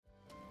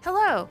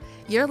Hello,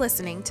 you're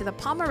listening to the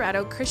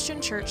Pomerado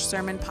Christian Church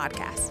Sermon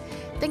Podcast.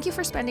 Thank you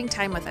for spending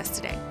time with us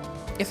today.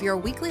 If you're a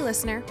weekly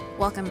listener,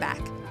 welcome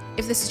back.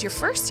 If this is your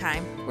first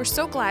time, we're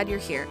so glad you're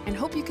here and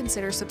hope you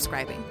consider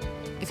subscribing.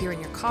 If you're in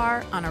your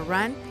car, on a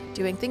run,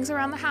 doing things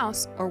around the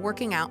house, or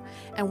working out,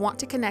 and want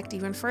to connect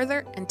even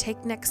further and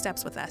take next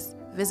steps with us,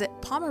 visit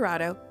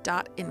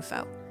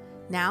pomerado.info.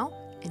 Now,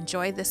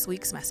 enjoy this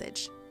week's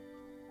message.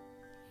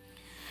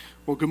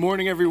 Well, good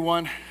morning,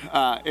 everyone.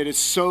 It is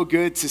so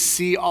good to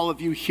see all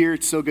of you here.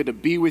 It's so good to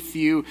be with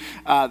you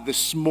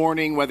this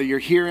morning, whether you're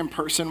here in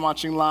person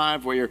watching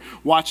live, whether you're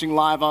watching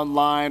live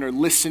online, or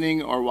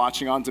listening or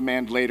watching on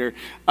demand later.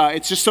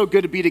 It's just so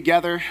good to be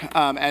together.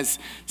 As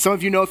some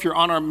of you know, if you're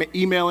on our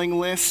emailing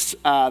list,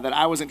 that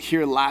I wasn't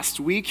here last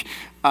week.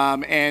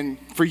 And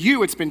for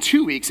you, it's been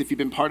 2 weeks if you've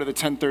been part of the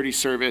 10:30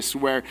 service,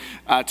 where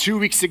 2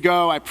 weeks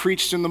ago I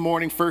preached in the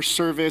morning first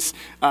service.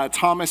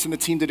 Thomas and the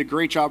team did a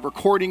great job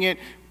recording it,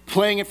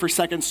 playing it for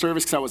second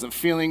service because I wasn't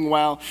feeling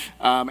well.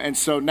 And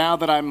so now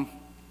that I'm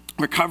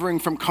recovering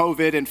from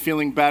COVID and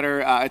feeling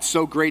better, it's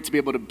so great to be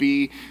able to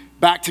be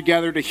back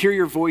together, to hear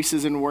your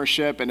voices in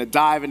worship and to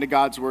dive into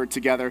God's word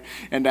together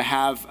and to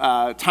have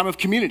time of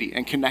community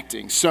and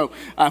connecting. So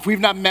if we've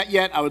not met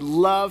yet, I would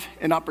love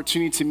an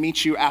opportunity to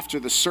meet you after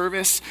the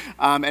service.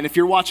 And if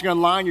you're watching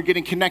online, you're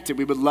getting connected.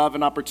 We would love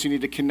an opportunity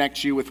to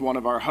connect you with one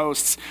of our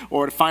hosts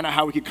or to find out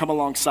how we could come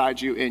alongside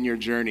you in your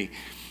journey.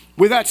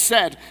 With that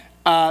said,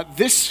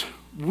 this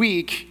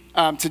week,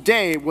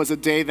 today was a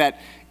day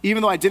that,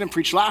 even though I didn't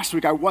preach last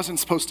week, I wasn't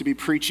supposed to be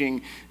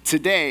preaching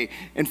today.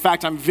 In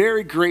fact, I'm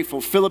very grateful.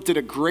 Philip did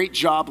a great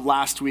job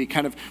last week,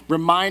 kind of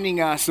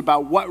reminding us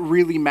about what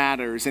really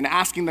matters and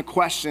asking the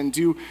question,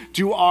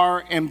 do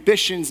our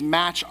ambitions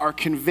match our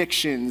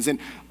convictions? And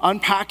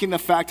unpacking the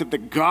fact that the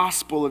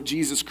gospel of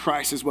Jesus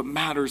Christ is what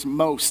matters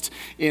most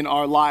in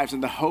our lives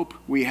and the hope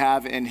we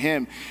have in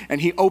him.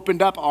 And he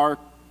opened up our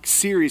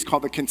series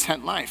called The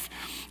Content Life.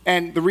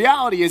 And the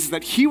reality is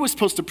that he was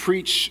supposed to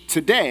preach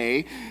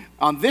today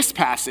on this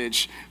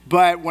passage,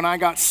 but when I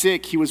got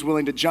sick, he was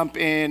willing to jump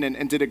in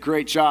and did a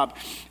great job.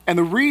 And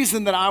the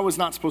reason that I was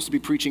not supposed to be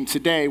preaching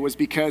today was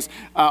because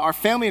our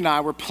family and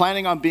I were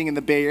planning on being in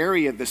the Bay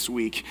Area this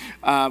week.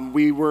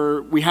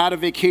 We had a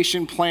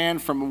vacation plan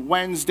from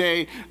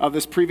Wednesday of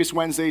this previous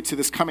Wednesday to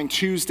this coming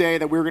Tuesday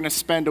that we were going to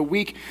spend a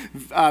week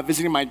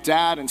visiting my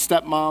dad and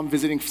stepmom,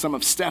 visiting some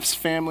of Steph's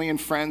family and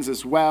friends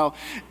as well,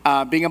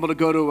 being able to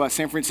go to a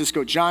San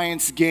Francisco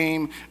Giants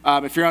game.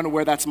 If you're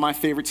unaware, that's my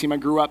favorite team. I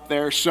grew up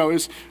there. So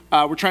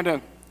we're trying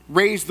to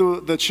raise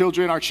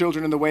our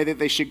children in the way that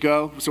they should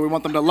go. So we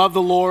want them to love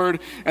the Lord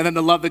and then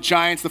to love the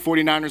Giants, the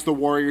 49ers, the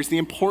Warriors, the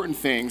important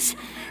things.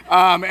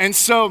 And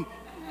so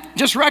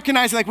just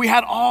recognizing like we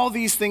had all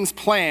these things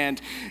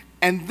planned,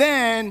 and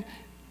then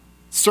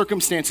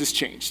circumstances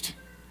changed.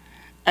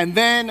 And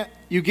then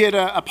you get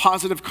a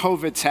positive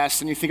COVID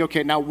test and you think,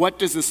 okay, now what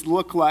does this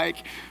look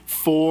like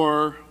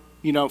for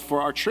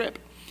our trip?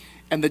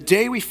 And the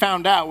day we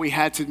found out, we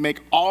had to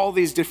make all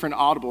these different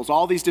audibles,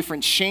 all these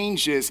different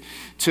changes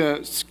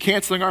to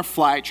canceling our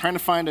flight, trying to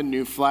find a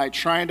new flight,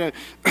 trying to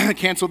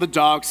cancel the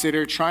dog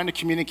sitter, trying to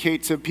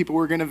communicate to people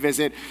we're going to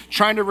visit,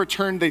 trying to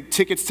return the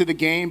tickets to the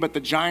game, but the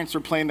Giants are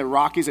playing the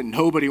Rockies and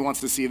nobody wants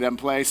to see them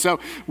play. So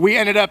we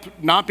ended up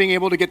not being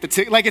able to get the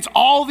ticket. Like, it's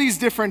all these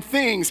different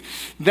things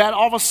that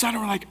all of a sudden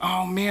we're like,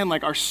 oh man,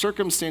 like our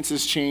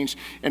circumstances changed.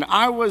 And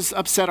I was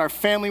upset, our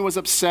family was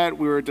upset,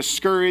 we were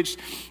discouraged.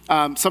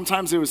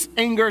 Sometimes it was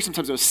anger,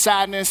 sometimes it was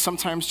sadness,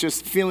 sometimes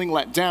just feeling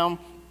let down.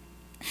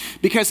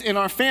 Because in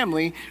our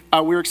family,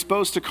 we were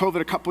exposed to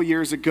COVID a couple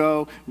years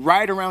ago,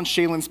 right around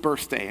Shaylin's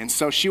birthday. And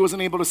so she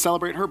wasn't able to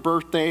celebrate her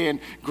birthday, and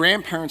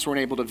grandparents weren't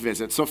able to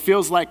visit. So it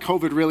feels like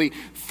COVID really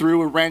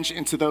threw a wrench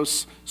into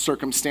those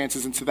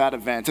circumstances, into that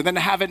event. And then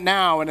to have it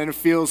now, and then it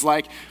feels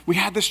like we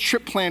had this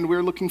trip planned, we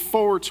were looking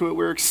forward to it,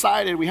 we were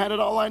excited, we had it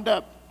all lined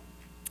up.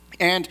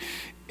 And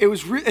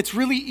it's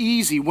really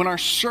easy when our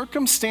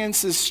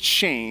circumstances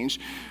change,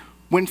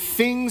 when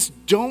things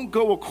don't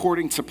go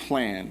according to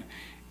plan.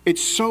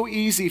 It's so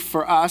easy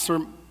for us,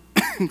 or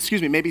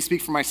maybe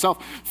speak for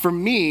myself, for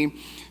me,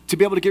 to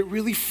be able to get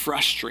really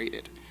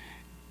frustrated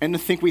and to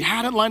think, we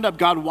had it lined up.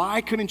 God,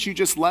 why couldn't you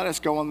just let us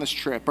go on this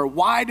trip? Or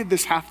why did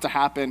this have to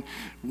happen?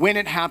 When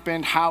it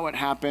happened, how it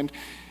happened?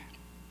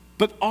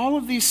 But all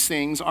of these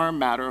things are a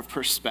matter of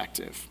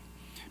perspective.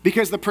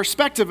 Because the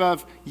perspective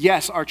of,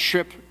 yes, our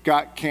trip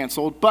got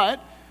canceled,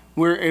 but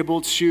we're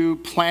able to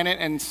plan it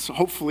and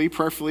hopefully,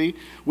 prayerfully,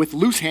 with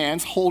loose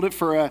hands, hold it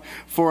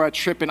for a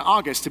trip in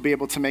August to be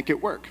able to make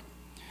it work.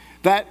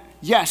 That,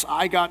 yes,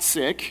 I got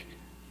sick,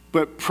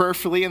 but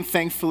prayerfully and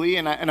thankfully,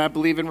 and I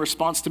believe in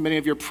response to many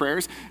of your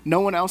prayers,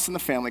 no one else in the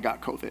family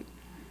got COVID.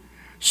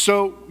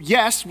 So,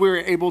 yes, we were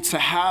able to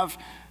have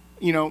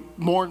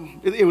more.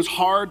 It was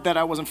hard that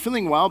I wasn't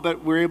feeling well,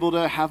 but we're able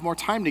to have more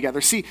time together.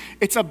 See,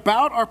 it's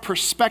about our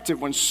perspective.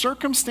 When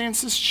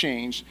circumstances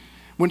change,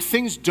 when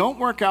things don't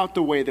work out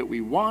the way that we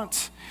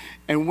want,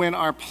 and when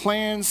our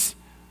plans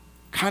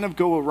kind of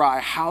go awry,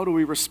 how do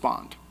we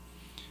respond?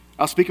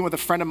 I was speaking with a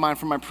friend of mine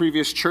from my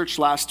previous church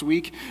last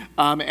week,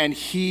 and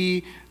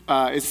he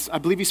I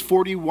believe he's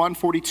 41,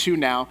 42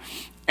 now.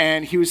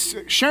 And he was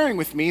sharing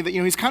with me that,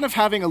 he's kind of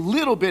having a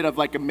little bit of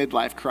like a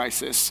midlife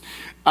crisis.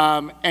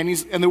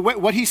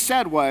 What he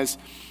said was,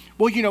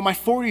 well, my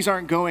 40s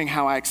aren't going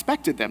how I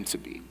expected them to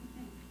be.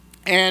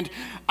 And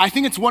I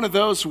think it's one of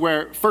those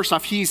where, first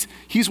off, he's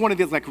one of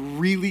these like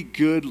really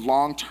good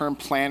long-term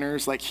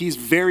planners. Like he's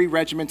very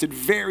regimented,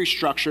 very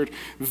structured,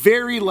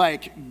 very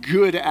like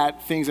good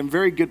at things and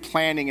very good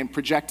planning and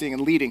projecting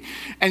and leading.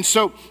 And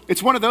so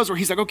it's one of those where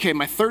he's like, okay,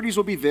 my 30s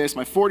will be this,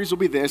 my 40s will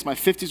be this, my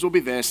 50s will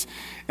be this.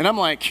 And I'm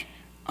like,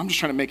 I'm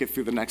just trying to make it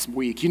through the next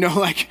week,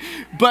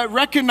 but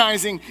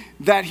recognizing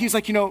that he's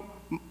like,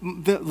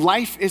 the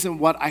life isn't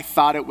what I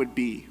thought it would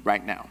be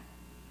right now.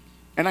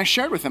 And I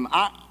shared with him,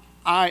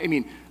 I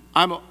mean,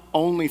 I'm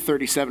only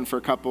 37 for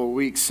a couple of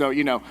weeks, so,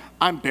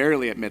 I'm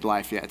barely at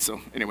midlife yet.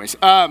 So anyways,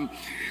 but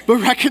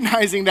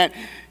recognizing that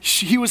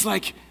he was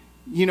like,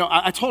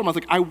 I told him, I was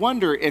like, I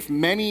wonder if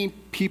many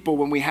people,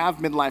 when we have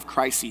midlife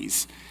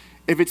crises,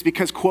 if it's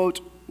because,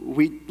 quote,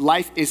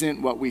 life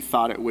isn't what we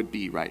thought it would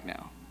be right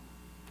now.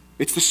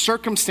 It's the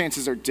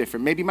circumstances are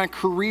different. Maybe my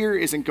career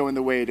isn't going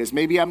the way it is.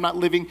 Maybe I'm not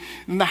living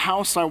in the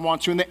house I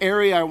want to, in the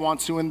area I want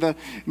to,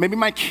 maybe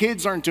my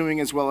kids aren't doing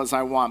as well as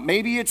I want.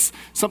 Maybe it's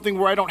something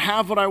where I don't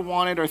have what I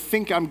wanted or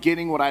think I'm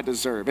getting what I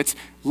deserve. It's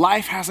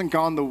life hasn't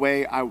gone the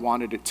way I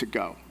wanted it to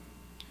go.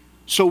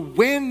 So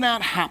when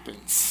that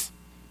happens,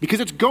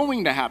 because it's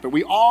going to happen,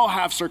 we all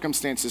have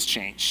circumstances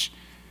change.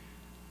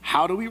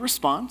 How do we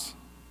respond?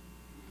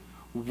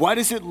 What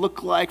does it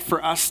look like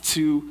for us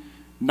to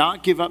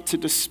not give up to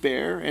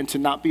despair and to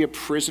not be a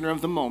prisoner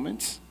of the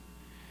moment?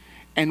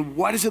 And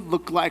what does it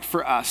look like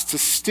for us to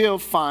still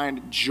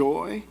find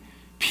joy,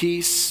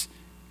 peace,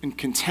 and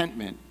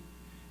contentment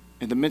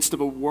in the midst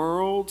of a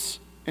world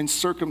and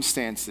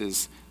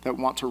circumstances that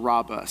want to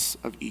rob us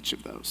of each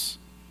of those?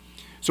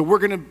 So we're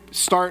going to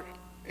start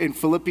in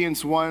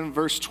Philippians 1,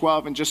 verse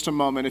 12 in just a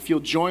moment. If you'll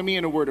join me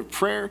in a word of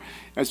prayer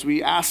as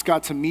we ask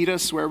God to meet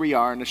us where we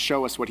are and to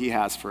show us what he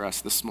has for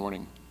us this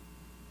morning.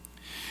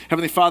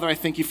 Heavenly Father, I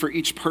thank you for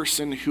each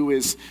person who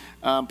is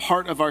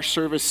part of our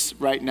service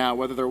right now,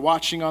 whether they're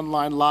watching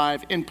online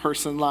live, in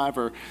person live,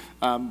 or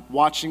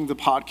watching the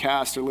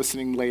podcast or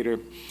listening later.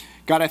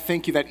 God, I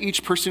thank you that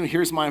each person who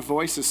hears my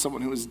voice is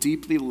someone who is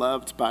deeply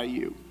loved by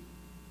you.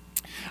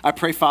 I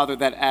pray, Father,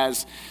 that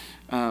as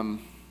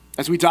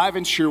we dive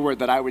into your word,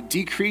 that I would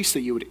decrease,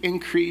 that you would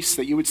increase,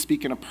 that you would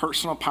speak in a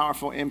personal,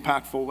 powerful,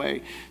 impactful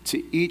way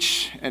to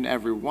each and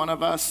every one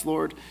of us,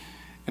 Lord.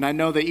 And I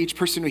know that each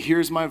person who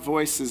hears my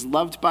voice is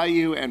loved by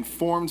you and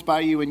formed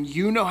by you, and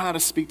you know how to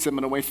speak to them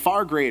in a way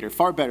far greater,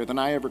 far better than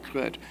I ever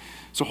could.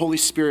 So Holy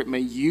Spirit, may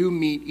you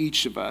meet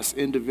each of us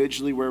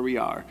individually where we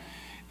are,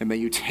 and may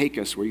you take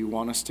us where you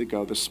want us to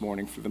go this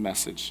morning for the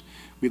message.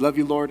 We love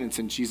you, Lord, and it's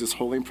in Jesus'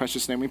 holy and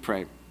precious name we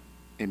pray.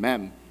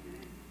 Amen.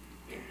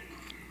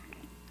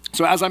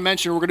 So as I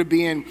mentioned, we're going to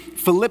be in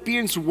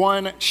Philippians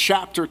 1,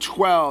 chapter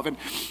 12. And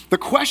the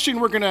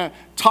question we're going to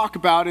talk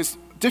about is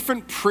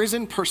different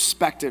prison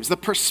perspectives, the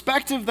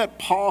perspective that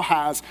Paul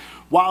has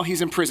while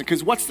he's in prison.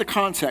 Because what's the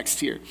context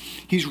here?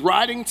 He's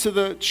writing to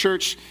the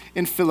church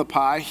in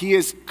Philippi. He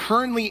is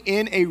currently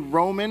in a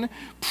Roman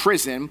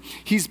prison.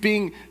 He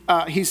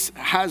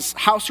has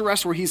house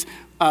arrest where he's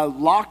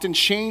locked and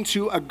chained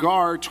to a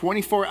guard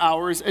 24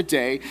 hours a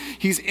day.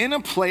 He's in a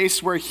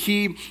place where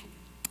he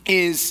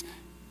is,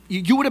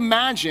 you would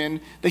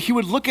imagine that he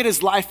would look at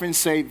his life and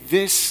say,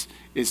 this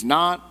is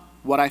not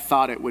what I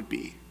thought it would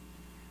be.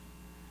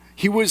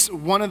 He was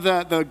one of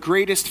the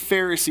greatest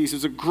Pharisees. He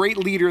was a great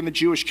leader in the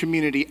Jewish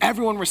community.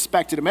 Everyone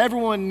respected him.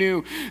 Everyone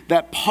knew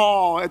that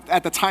Paul,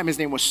 at the time his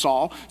name was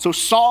Saul, so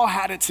Saul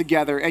had it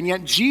together. And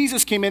yet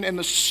Jesus came in and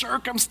the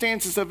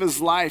circumstances of his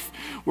life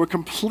were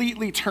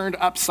completely turned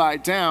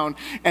upside down.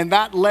 And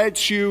that led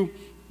to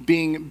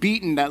being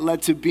beaten, that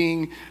led to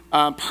being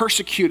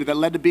persecuted, that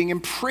led to being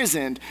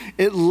imprisoned.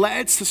 It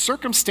led to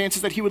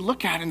circumstances that he would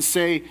look at and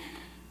say,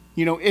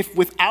 if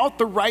without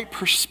the right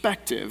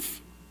perspective,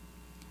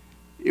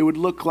 it would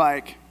look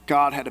like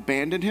God had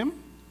abandoned him,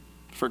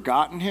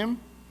 forgotten him,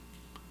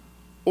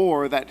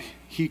 or that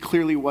he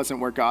clearly wasn't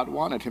where God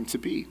wanted him to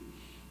be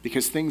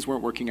because things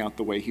weren't working out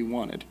the way he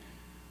wanted.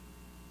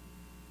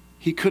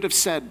 He could have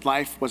said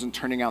life wasn't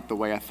turning out the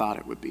way I thought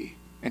it would be,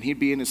 and he'd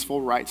be in his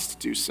full rights to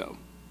do so.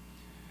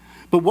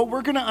 But what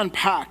we're going to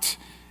unpack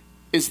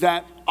is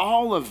that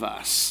all of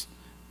us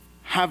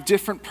have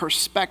different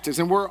perspectives,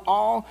 and we're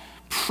all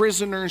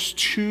prisoners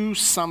to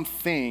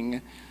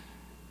something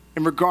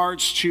in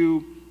regards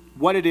to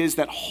what it is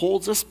that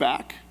holds us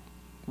back,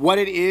 what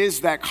it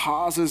is that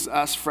causes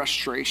us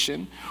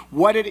frustration,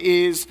 what it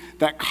is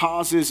that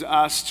causes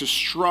us to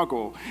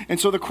struggle. And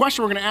so the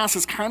question we're going to ask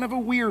is kind of a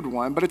weird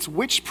one, but it's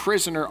which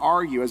prisoner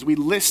are you, as we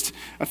list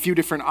a few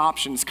different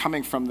options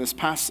coming from this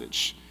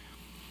passage.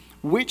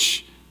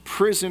 Which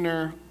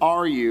prisoner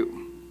are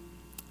you?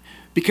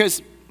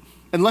 Because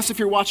unless if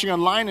you're watching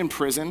online in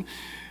prison,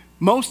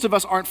 most of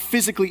us aren't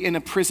physically in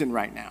a prison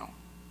right now.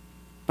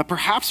 But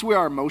perhaps we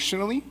are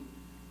emotionally,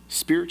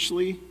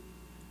 spiritually,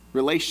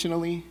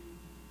 relationally,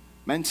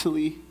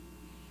 mentally.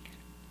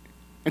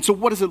 And so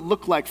what does it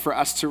look like for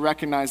us to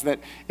recognize that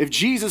if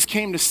Jesus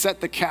came to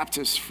set the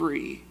captives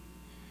free,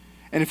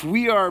 and if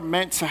we are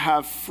meant to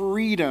have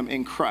freedom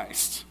in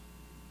Christ,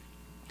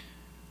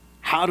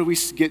 how do we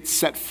get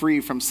set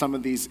free from some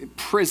of these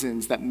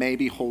prisons that may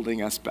be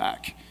holding us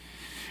back?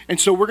 And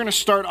so we're going to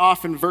start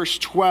off in verse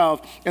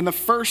 12. And the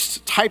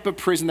first type of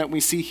prison that we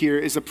see here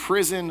is a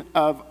prison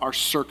of our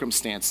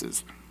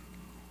circumstances.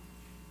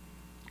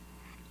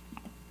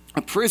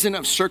 A prison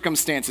of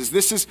circumstances.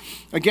 This is,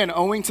 again,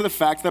 owing to the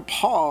fact that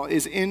Paul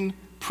is in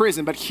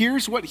prison. But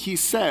here's what he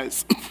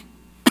says.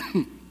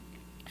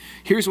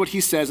 Here's what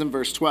he says in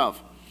verse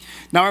 12.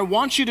 Now I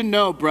want you to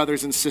know,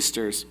 brothers and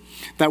sisters,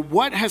 that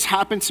what has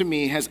happened to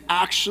me has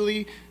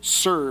actually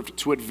served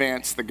to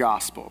advance the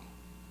gospel.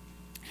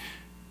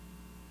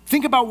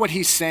 Think about what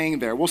he's saying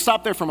there. We'll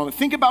stop there for a moment.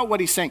 Think about what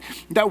he's saying.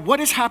 That what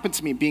has happened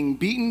to me, being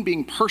beaten,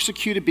 being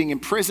persecuted, being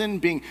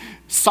imprisoned, being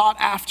sought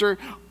after,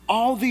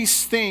 all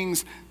these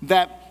things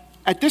that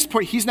at this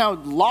point he's now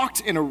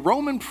locked in a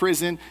Roman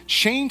prison,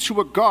 chained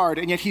to a guard,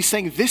 and yet he's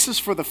saying this is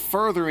for the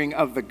furthering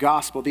of the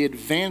gospel, the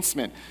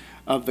advancement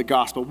of the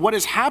gospel. What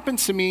has happened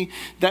to me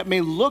that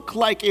may look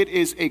like it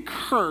is a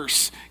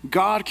curse,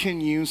 God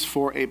can use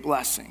for a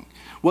blessing.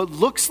 What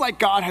looks like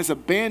God has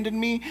abandoned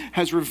me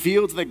has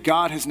revealed that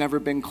God has never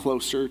been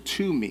closer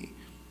to me.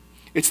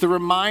 It's the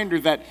reminder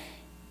that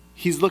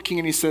he's looking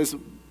and he says,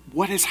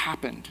 what has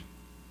happened?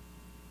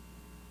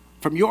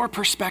 From your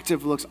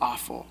perspective, it looks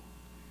awful.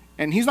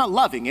 And he's not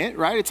loving it,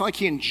 right? It's not like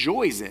he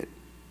enjoys it,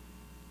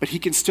 but he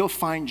can still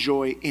find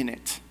joy in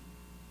it.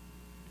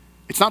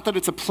 It's not that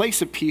it's a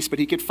place of peace, but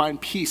he could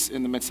find peace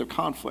in the midst of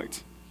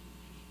conflict.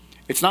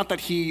 It's not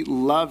that he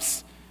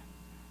loves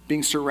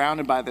being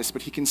surrounded by this,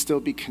 but he can still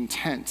be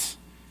content.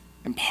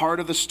 And part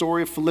of the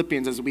story of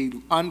Philippians, as we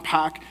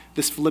unpack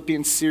this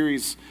Philippians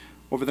series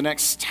over the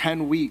next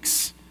 10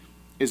 weeks,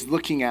 is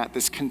looking at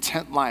this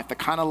content life, the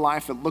kind of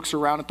life that looks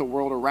around at the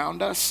world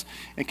around us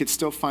and can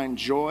still find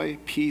joy,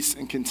 peace,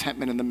 and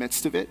contentment in the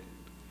midst of it.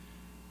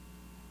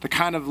 The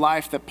kind of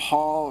life that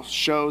Paul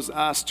shows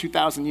us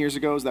 2,000 years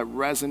ago that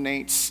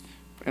resonates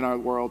in our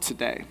world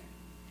today.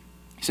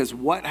 He says,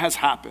 what has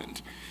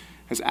happened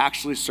has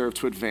actually served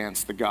to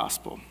advance the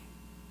gospel.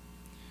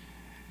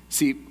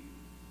 See,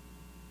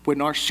 when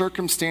our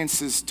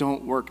circumstances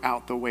don't work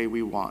out the way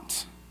we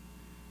want,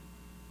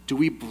 do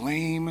we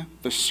blame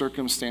the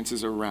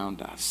circumstances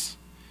around us?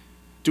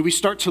 Do we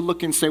start to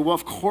look and say, well,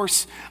 of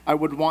course I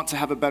would want to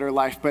have a better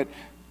life, but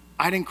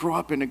I didn't grow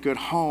up in a good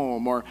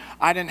home, or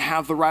I didn't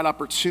have the right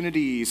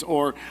opportunities,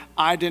 or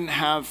I didn't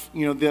have,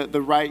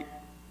 the right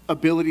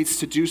abilities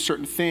to do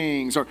certain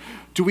things? Or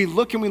do we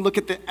look and we look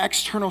at the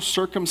external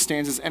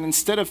circumstances, and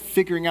instead of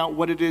figuring out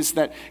what it is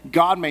that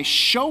God may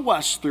show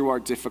us through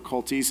our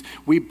difficulties,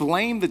 we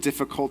blame the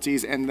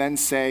difficulties and then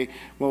say,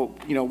 well,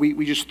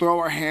 we just throw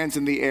our hands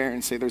in the air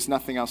and say there's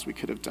nothing else we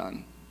could have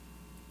done.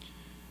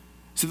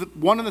 So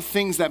one of the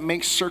things that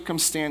makes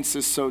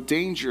circumstances so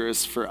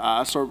dangerous for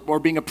us, or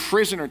being a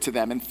prisoner to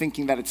them and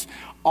thinking that it's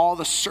all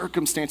the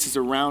circumstances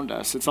around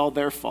us, it's all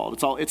their fault,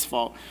 it's all its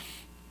fault.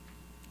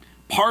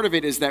 Part of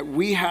it is that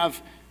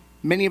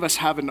many of us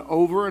have an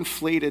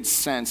overinflated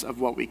sense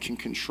of what we can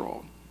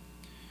control.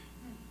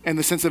 In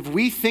the sense of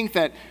we think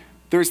that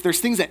there's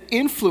things that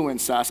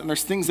influence us and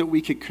there's things that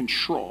we could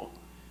control.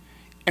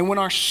 And when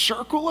our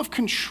circle of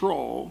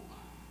control,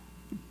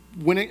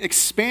 when it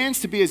expands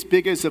to be as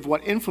big as of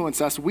what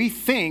influences us, we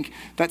think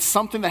that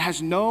something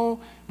that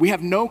we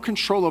have no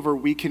control over,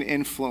 we can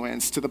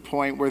influence, to the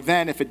point where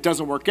then if it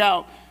doesn't work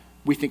out,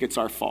 we think it's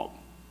our fault.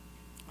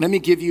 Let me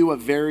give you a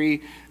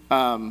very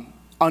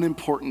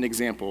unimportant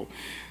example.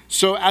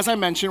 So as I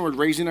mentioned, we're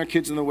raising our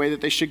kids in the way that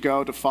they should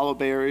go, to follow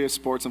Bay Area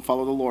sports and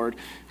follow the Lord.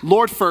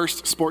 Lord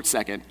first, sports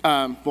second.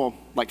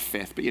 Like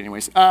fifth, but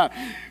anyways.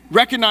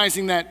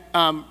 Recognizing that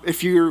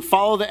if you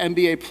follow the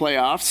NBA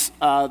playoffs,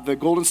 the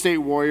Golden State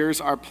Warriors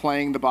are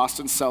playing the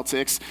Boston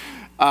Celtics.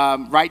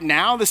 Right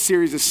now, the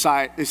series is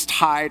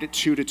tied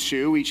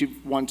 2-2. Each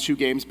have won 2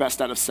 games,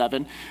 best out of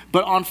 7.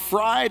 But on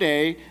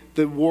Friday,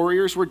 the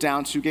Warriors were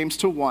down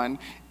 2-1.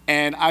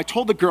 And I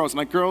told the girls, I'm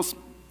like, girls,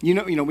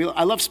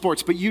 I love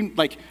sports, but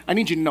I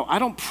need you to know, I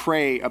don't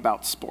pray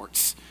about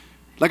sports.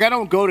 I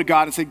don't go to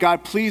God and say,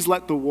 God, please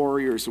let the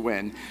Warriors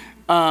win.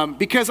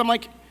 Because I'm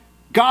like,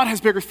 God has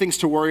bigger things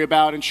to worry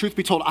about, and truth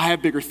be told, I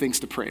have bigger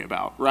things to pray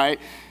about, right?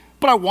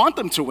 But I want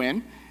them to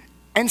win.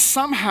 And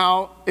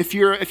somehow, if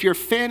you're a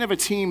fan of a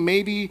team,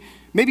 maybe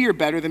you're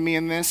better than me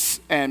in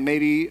this, and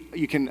maybe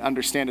you can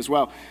understand as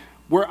well.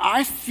 Where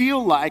I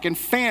feel like, and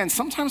fans,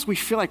 sometimes we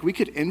feel like we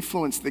could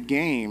influence the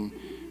game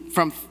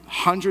from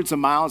hundreds of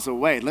miles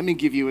away. Let me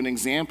give you an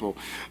example.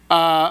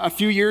 A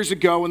few years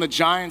ago, when the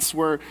Giants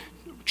were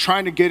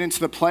trying to get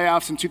into the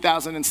playoffs in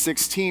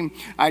 2016,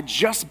 I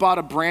just bought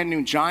a brand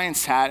new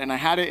Giants hat, and I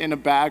had it in a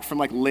bag from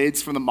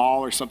Lids from the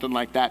mall or something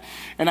like that.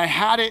 And I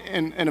had it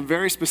in a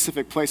very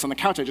specific place on the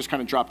couch. I just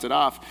kind of dropped it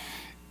off.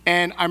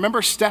 And I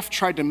remember Steph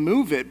tried to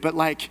move it, but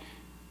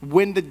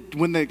when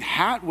the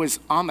hat was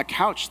on the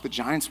couch, the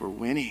Giants were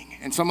winning.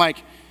 And so I'm like,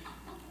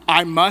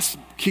 I must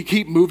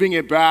keep moving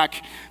it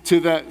back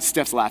to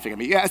Steph's laughing at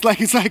me. Yeah,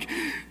 it's like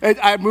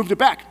I moved it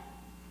back.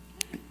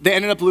 They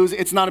ended up losing.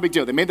 It's not a big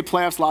deal. They made the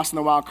playoffs, lost in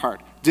the wild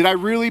card. Did I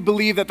really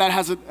believe that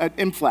has an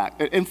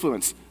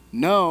influence?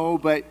 No,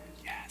 but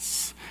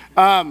yes.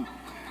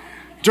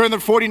 During the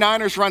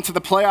 49ers run to the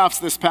playoffs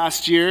this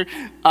past year,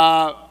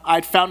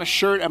 I'd found a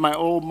shirt at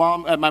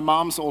my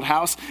mom's old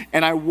house,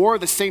 and I wore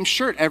the same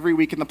shirt every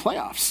week in the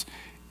playoffs.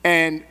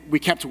 And we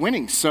kept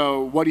winning.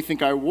 So what do you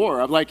think I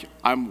wore?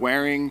 I'm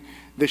wearing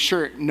the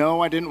shirt.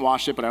 No, I didn't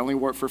wash it, but I only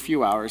wore it for a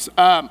few hours.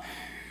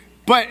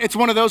 But it's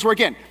one of those where,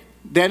 again,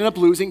 they ended up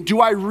losing.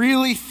 Do I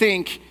really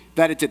think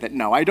that it did that?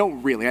 No, I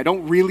don't really. I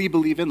don't really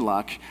believe in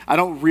luck. I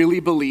don't really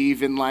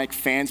believe in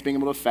fans being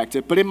able to affect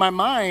it. But in my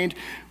mind,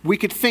 we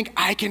could think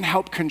I can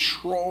help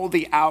control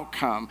the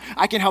outcome.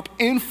 I can help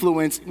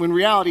influence, when in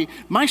reality,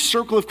 my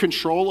circle of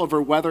control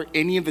over whether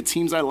any of the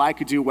teams I like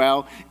could do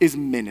well is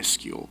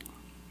minuscule.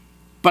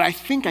 But I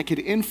think I could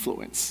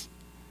influence.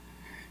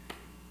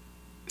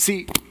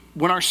 See,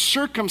 when our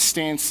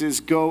circumstances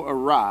go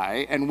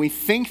awry and we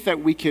think that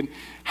we can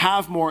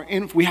have more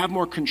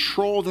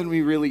control than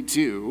we really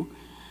do,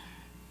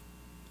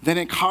 then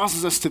it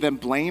causes us to then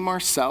blame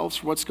ourselves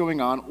for what's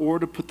going on or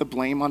to put the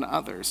blame on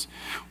others,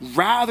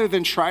 rather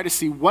than try to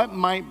see what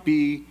might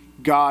be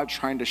God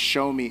trying to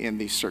show me in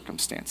these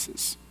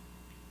circumstances.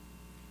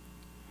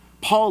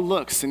 Paul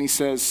looks and he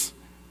says,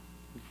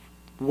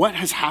 what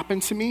has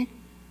happened to me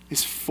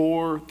is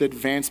for the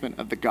advancement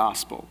of the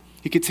gospel.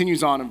 He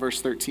continues on in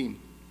verse 13.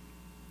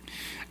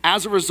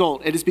 As a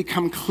result, it has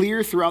become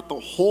clear throughout the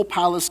whole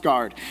palace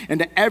guard and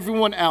to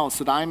everyone else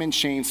that I am in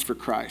chains for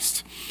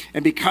Christ.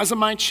 And because of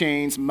my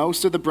chains,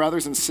 most of the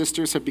brothers and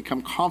sisters have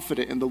become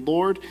confident in the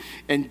Lord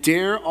and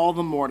dare all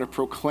the more to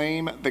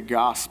proclaim the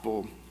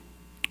gospel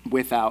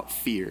without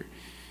fear.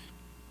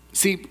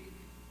 See,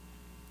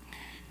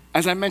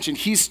 as I mentioned,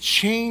 he's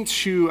chained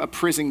to a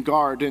prison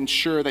guard to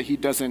ensure that he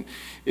doesn't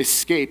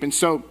escape. And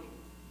so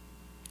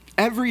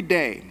every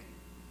day,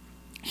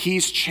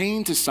 he's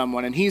chained to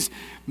someone and he's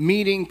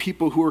meeting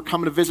people who are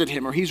coming to visit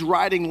him, or he's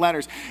writing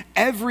letters.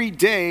 Every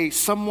day,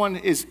 someone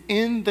is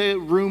in the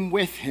room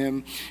with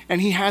him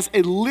and he has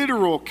a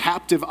literal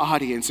captive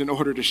audience in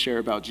order to share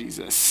about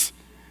Jesus.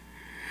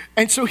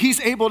 And so he's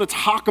able to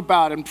talk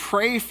about and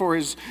pray for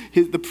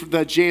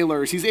the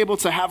jailers. He's able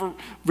to have a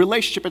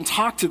relationship and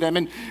talk to them.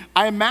 And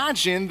I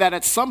imagine that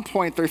at some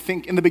point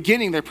in the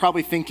beginning, they're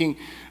probably thinking,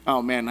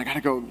 oh man, I got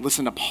to go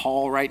listen to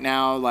Paul right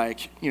now.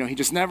 He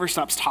just never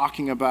stops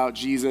talking about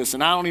Jesus.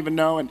 And I don't even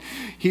know. And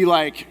he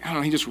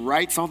he just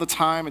writes all the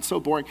time. It's so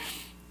boring.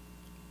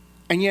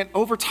 And yet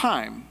over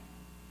time,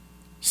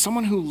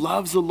 someone who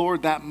loves the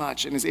Lord that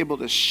much and is able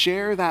to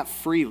share that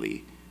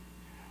freely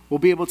will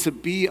be able to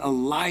be a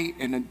light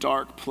in a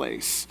dark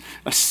place,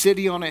 a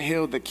city on a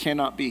hill that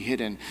cannot be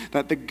hidden,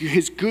 that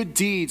his good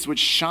deeds would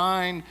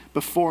shine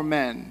before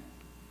men.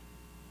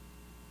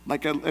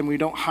 And we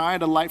don't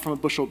hide a light from a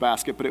bushel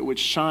basket, but it would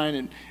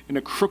shine in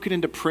a crooked and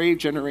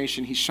depraved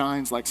generation. He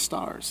shines like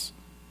stars.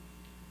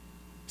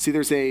 See,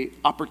 there's an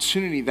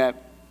opportunity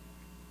that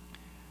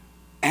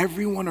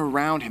everyone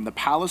around him, the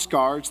palace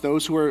guards,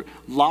 those who are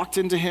locked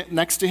into him,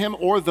 next to him,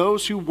 or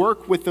those who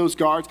work with those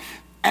guards,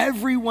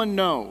 everyone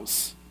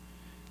knows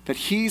that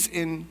he's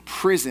in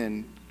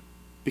prison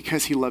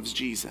because he loves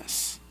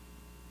Jesus.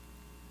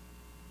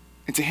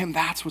 And to him,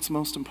 that's what's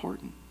most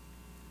important.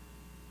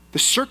 The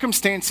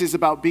circumstances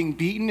about being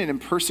beaten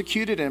and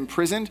persecuted and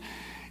imprisoned,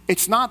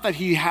 it's not that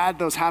he had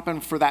those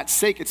happen for that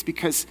sake. It's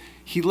because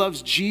he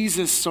loves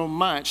Jesus so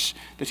much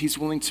that he's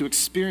willing to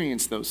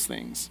experience those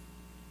things.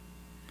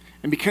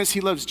 And because he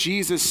loves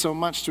Jesus so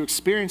much to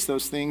experience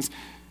those things,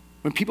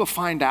 when people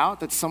find out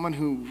that someone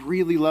who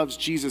really loves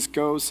Jesus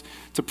goes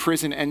to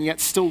prison and yet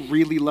still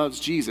really loves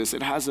Jesus,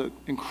 it has an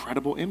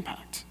incredible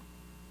impact.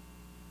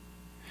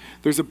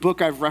 There's a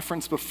book I've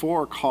referenced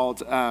before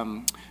called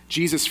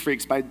Jesus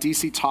Freaks by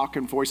DC Talk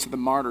and Voice of the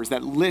Martyrs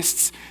that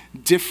lists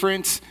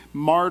different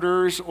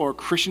martyrs or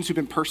Christians who've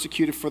been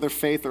persecuted for their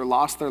faith or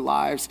lost their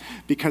lives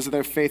because of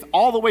their faith,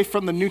 all the way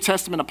from the New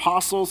Testament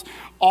apostles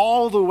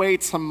all the way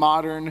to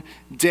modern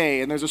day.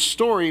 And there's a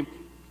story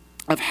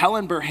of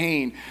Helen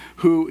Berhane,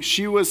 who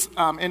she was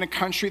in a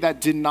country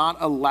that did not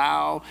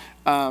allow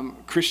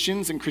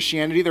Christians and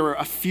Christianity. There were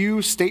a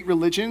few state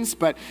religions,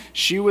 but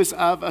she was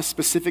of a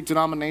specific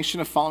denomination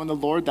of following the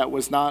Lord that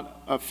was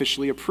not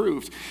officially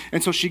approved.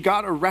 And so she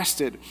got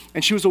arrested,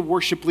 and she was a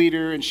worship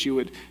leader, and she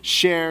would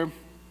share.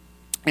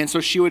 And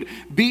so she would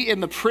be in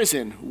the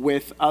prison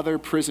with other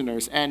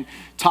prisoners and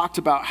talked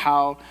about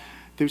how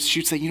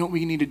she'd say, you know what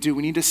we need to do?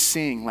 We need to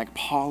sing like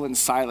Paul and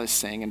Silas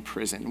sang in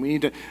prison. We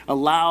need to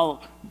allow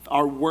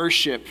our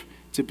worship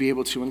to be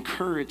able to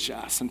encourage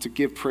us and to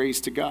give praise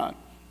to God.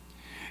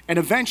 And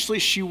eventually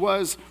she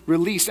was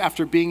released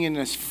after being in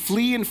this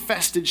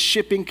flea-infested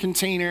shipping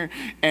container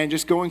and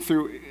just going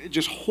through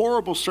just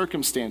horrible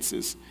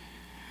circumstances.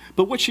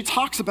 But what she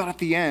talks about at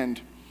the end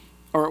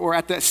or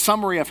at the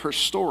summary of her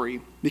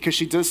story, because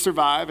she does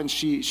survive and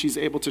she's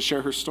able to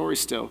share her story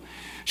still.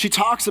 She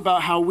talks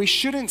about how we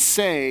shouldn't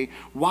say,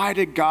 why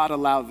did God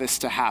allow this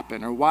to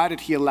happen? Or why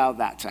did he allow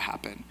that to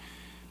happen?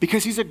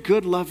 Because he's a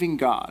good, loving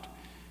God.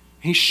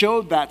 He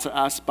showed that to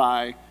us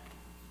by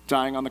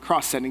dying on the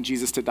cross, sending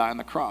Jesus to die on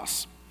the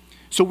cross.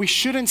 So we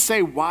shouldn't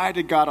say, why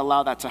did God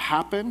allow that to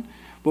happen?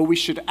 What we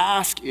should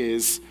ask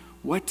is,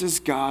 what does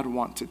God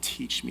want to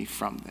teach me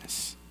from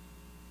this?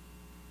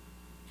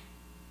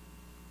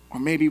 Or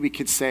maybe we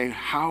could say,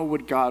 how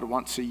would God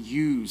want to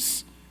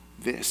use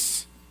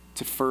this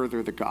to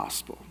further the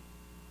gospel?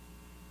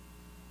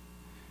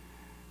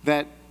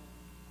 That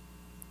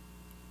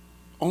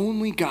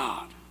only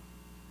God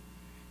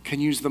can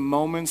use the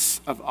moments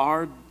of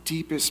our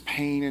deepest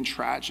pain and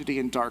tragedy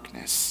and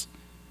darkness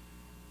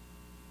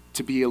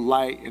to be a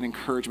light and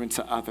encouragement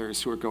to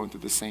others who are going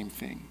through the same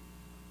thing.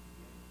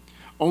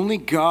 Only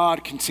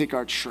God can take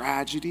our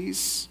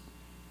tragedies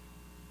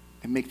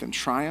and make them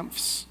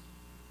triumphs.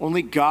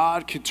 Only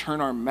God can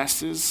turn our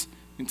messes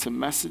into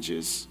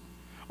messages.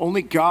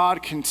 Only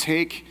God can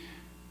take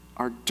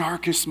our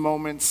darkest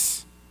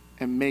moments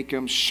and make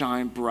them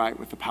shine bright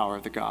with the power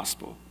of the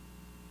gospel.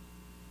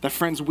 That,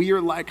 friends, we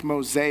are like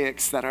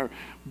mosaics that are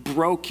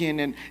broken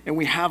and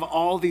we have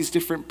all these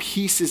different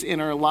pieces in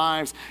our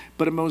lives,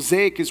 but a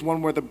mosaic is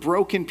one where the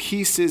broken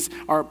pieces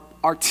are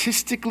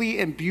artistically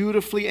and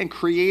beautifully and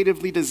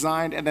creatively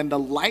designed, and then the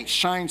light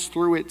shines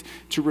through it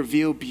to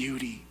reveal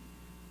beauty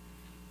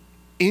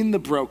in the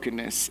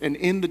brokenness and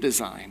in the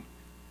design.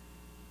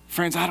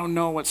 Friends, I don't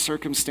know what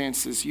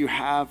circumstances you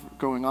have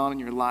going on in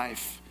your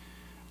life.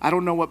 I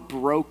don't know what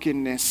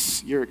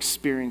brokenness you're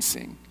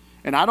experiencing.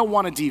 And I don't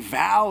want to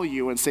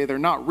devalue and say they're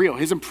not real.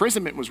 His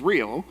imprisonment was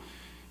real.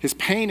 His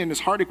pain and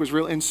his heartache was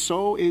real, and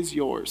so is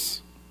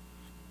yours.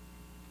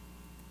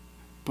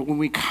 But when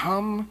we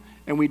come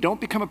and we don't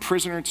become a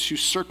prisoner to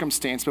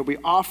circumstance, but we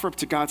offer up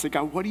to God, say,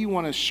 God, what do you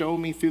want to show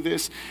me through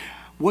this?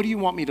 What do you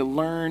want me to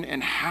learn?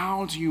 And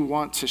how do you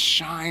want to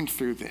shine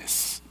through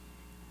this?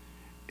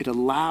 It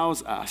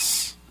allows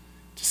us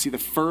to see the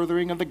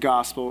furthering of the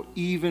gospel.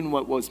 Even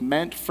what was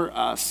meant for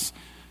us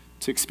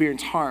to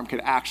experience harm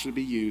could actually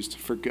be used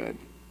for good.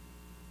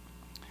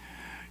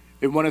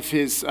 In one of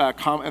his,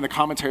 in the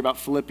commentary about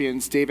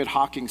Philippians, David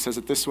Hawking says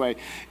it this way: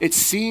 it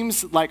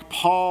seems like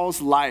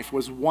Paul's life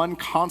was one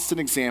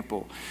constant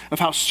example of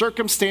how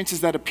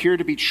circumstances that appear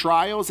to be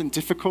trials and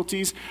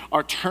difficulties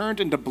are turned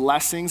into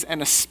blessings,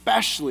 and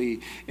especially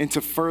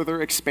into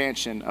further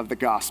expansion of the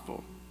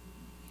gospel.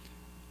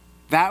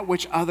 That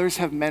which others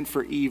have meant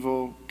for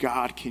evil,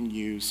 God can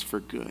use for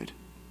good.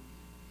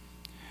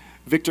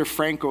 Viktor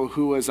Frankl,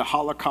 who was a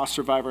Holocaust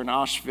survivor in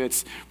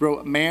Auschwitz,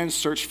 wrote Man's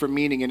Search for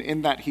Meaning, and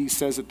in that he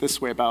says it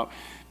this way about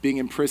being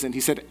imprisoned.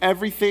 He said,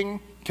 everything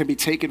can be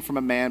taken from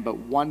a man but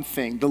one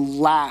thing, the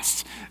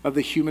last of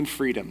the human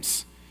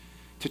freedoms,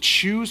 to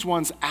choose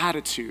one's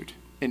attitude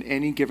in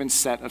any given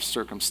set of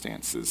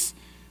circumstances,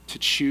 to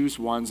choose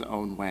one's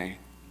own way.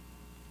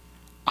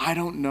 I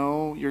don't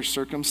know your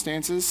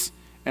circumstances,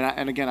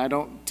 and again, I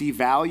don't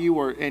devalue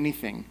or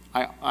anything.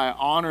 I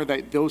honor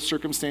that those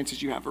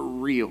circumstances you have are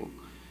real.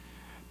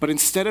 But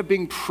instead of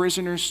being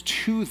prisoners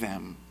to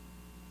them,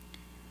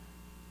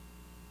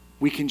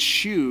 we can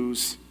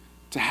choose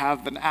to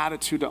have an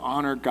attitude to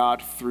honor God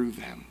through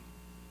them.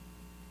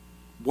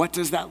 What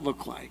does that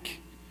look like?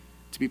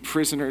 To be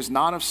prisoners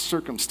not of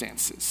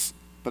circumstances,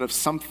 but of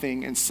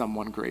something and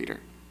someone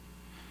greater.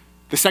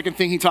 The second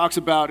thing he talks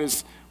about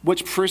is,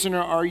 which prisoner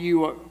are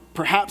you?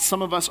 Perhaps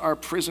some of us are a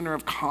prisoner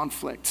of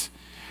conflict.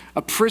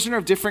 A prisoner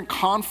of different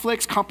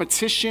conflicts,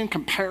 competition,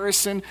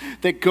 comparison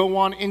that go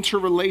on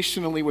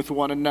interrelationally with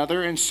one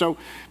another. And so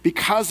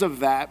because of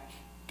that,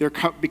 there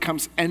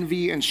becomes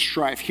envy and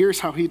strife.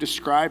 Here's how he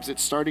describes it,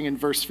 starting in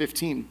verse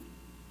 15.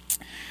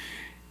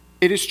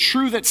 It is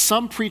true that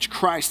some preach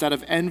Christ out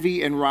of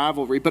envy and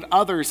rivalry, but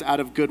others out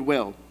of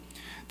goodwill.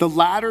 The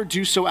latter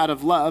do so out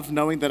of love,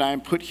 knowing that I am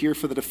put here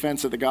for the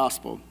defense of the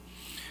gospel.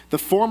 The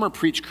former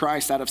preach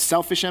Christ out of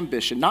selfish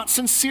ambition, not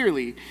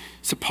sincerely,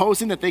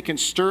 supposing that they can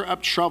stir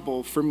up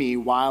trouble for me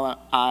while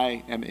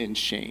I am in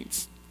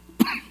chains.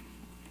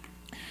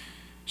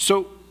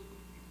 So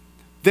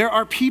there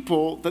are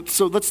people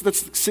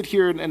let's sit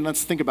here and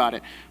let's think about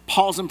it.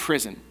 Paul's in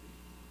prison.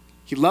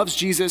 He loves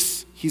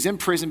Jesus. He's in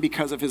prison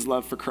because of his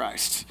love for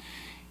Christ.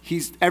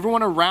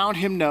 Everyone around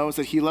him knows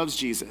that he loves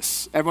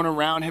Jesus. Everyone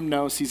around him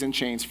knows he's in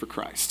chains for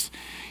Christ.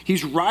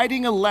 He's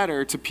writing a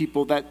letter to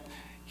people that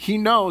he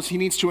knows he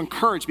needs to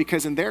encourage,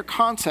 because in their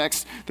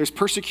context, there's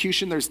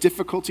persecution, there's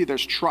difficulty,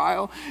 there's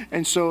trial.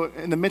 And so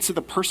in the midst of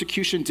the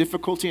persecution,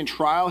 difficulty, and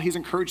trial, he's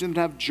encouraging them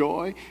to have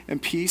joy and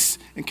peace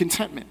and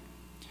contentment.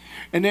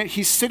 And then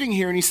he's sitting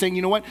here and he's saying,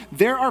 you know what?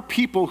 There are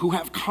people who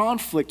have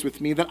conflict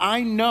with me that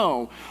I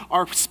know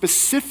are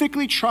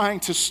specifically trying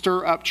to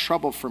stir up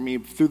trouble for me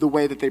through the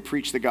way that they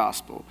preach the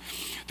gospel.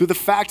 Through the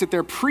fact that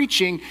they're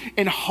preaching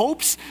in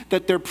hopes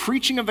that their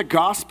preaching of the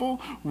gospel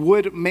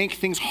would make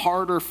things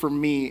harder for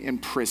me in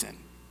prison.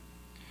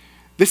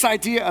 This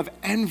idea of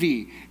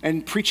envy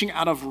and preaching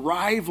out of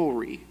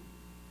rivalry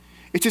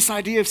It's this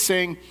idea of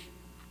saying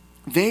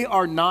they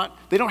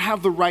don't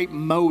have the right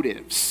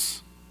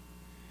motives,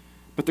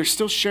 but they're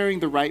still sharing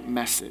the right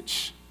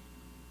message.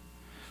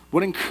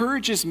 What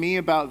encourages me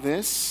about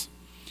this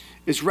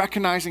is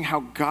recognizing how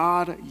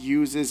God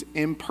uses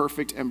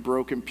imperfect and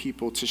broken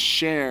people to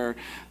share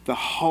the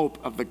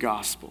hope of the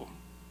gospel.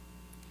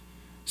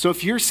 So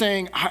if you're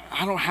saying,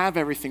 I don't have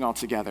everything all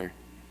together,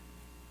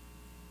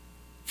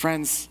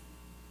 friends,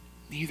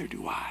 neither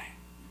do I.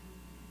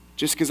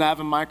 Just because I have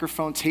a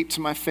microphone taped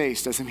to my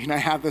face doesn't mean I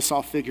have this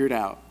all figured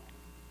out.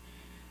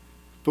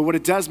 But what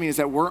it does mean is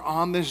that we're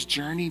on this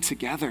journey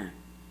together.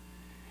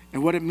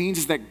 And what it means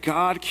is that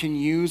God can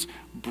use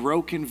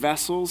broken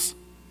vessels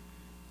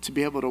to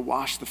be able to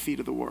wash the feet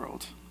of the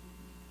world.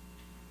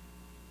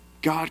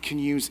 God can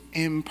use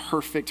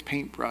imperfect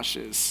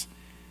paintbrushes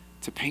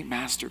to paint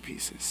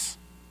masterpieces.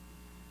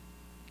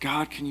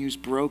 God can use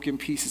broken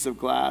pieces of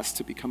glass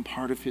to become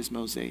part of his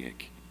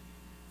mosaic.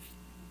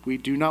 We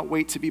do not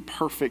wait to be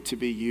perfect to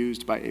be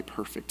used by a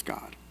perfect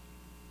God.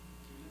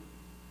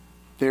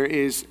 There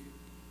is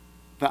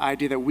the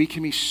idea that we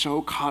can be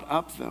so caught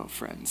up, though,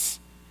 friends,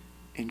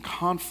 in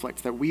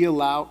conflict, that we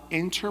allow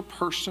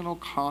interpersonal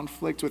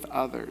conflict with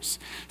others,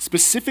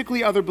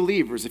 specifically other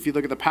believers. If you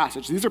look at the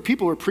passage, these are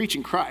people who are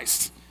preaching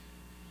Christ.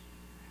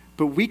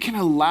 But we can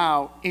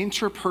allow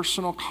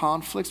interpersonal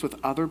conflicts with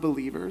other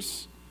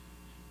believers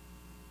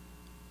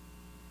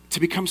to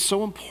become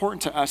so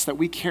important to us that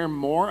we care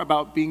more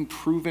about being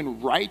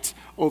proven right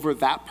over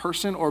that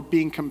person or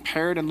being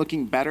compared and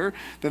looking better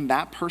than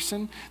that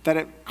person, that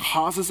it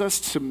causes us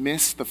to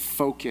miss the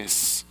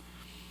focus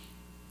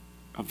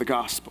of the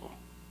gospel.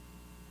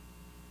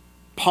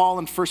 Paul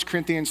in 1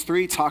 Corinthians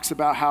 3 talks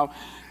about how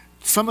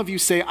some of you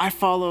say, I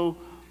follow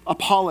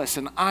Apollos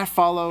and I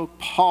follow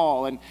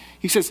Paul. And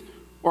he says,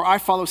 or I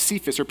follow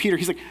Cephas or Peter.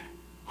 He's like,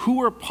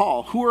 who are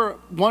Paul?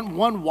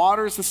 One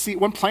waters the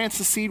seed, one plants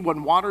the seed,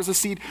 one waters the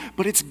seed,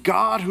 but it's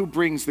God who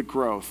brings the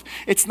growth.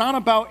 It's not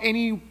about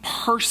any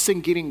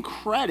person getting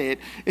credit.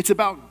 It's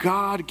about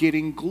God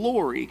getting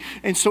glory.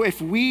 And so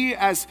if we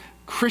as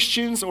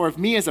Christians, or if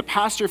me as a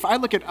pastor, if I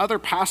look at other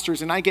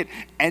pastors and I get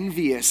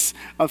envious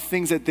of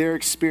things that they're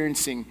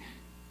experiencing,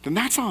 then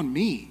that's on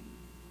me.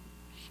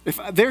 If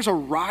there's a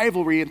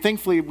rivalry, and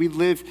thankfully we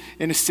live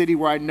in a city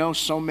where I know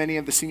so many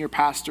of the senior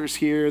pastors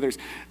here. There's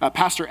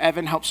Pastor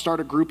Evan helped start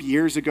a group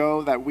years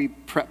ago that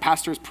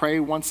pastors pray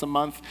once a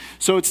month.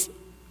 So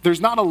there's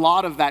not a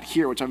lot of that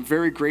here, which I'm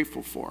very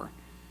grateful for.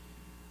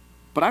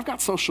 But I've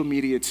got social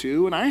media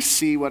too, and I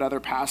see what other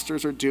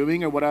pastors are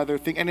doing or what other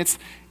things, and it's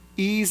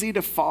easy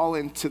to fall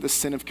into the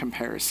sin of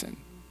comparison.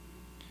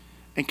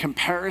 And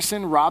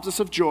comparison robs us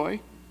of joy,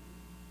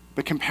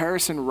 but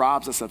comparison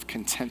robs us of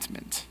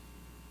contentment.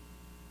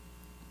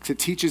 Because it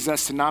teaches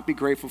us to not be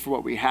grateful for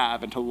what we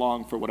have and to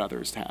long for what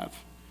others have.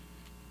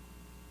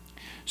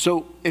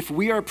 So if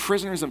we are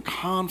prisoners of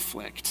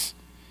conflict,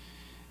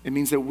 it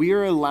means that we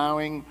are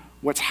allowing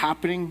what's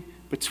happening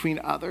between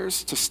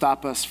others to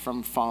stop us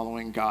from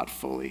following God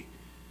fully.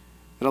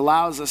 It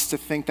allows us to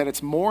think that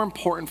it's more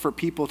important for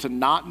people to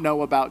not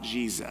know about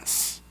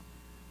Jesus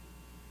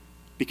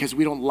because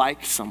we don't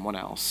like someone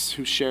else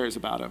who shares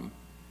about him.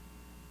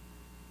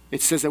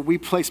 It says that we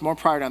place more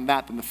priority on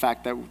that than the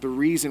fact that the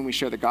reason we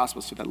share the gospel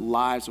is so that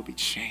lives will be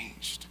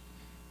changed.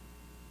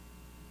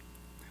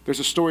 There's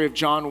a story of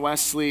John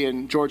Wesley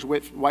and George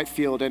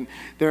Whitefield, and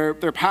they're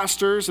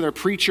pastors, they're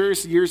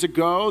preachers years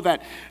ago,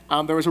 that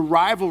there was a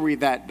rivalry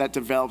that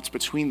developed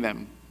between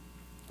them.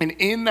 And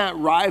in that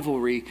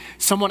rivalry,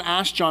 someone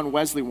asked John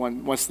Wesley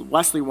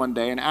one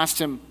day and asked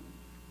him,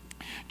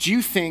 do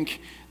you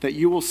think that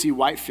you will see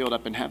Whitefield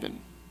up in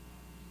heaven?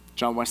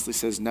 John Wesley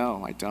says,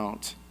 no, I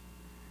don't.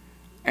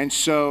 And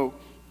so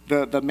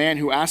the man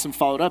who asked him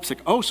followed up,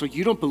 like, oh, so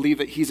you don't believe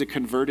that he's a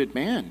converted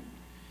man?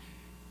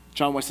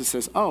 John Wesley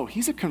says, oh,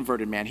 he's a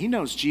converted man. He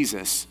knows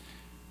Jesus.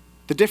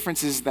 The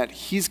difference is that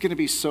he's going to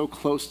be so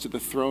close to the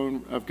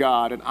throne of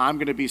God, and I'm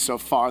going to be so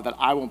far that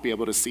I won't be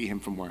able to see him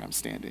from where I'm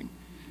standing.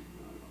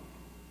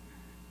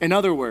 In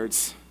other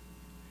words,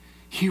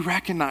 he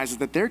recognizes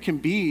that there can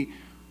be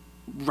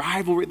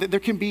rivalry, that there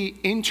can be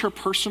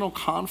interpersonal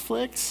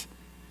conflicts,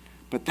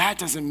 but that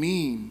doesn't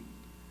mean,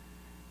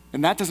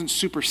 and that doesn't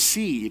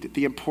supersede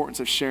the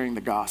importance of sharing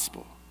the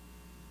gospel.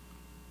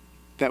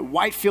 That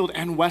Whitefield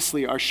and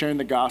Wesley are sharing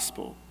the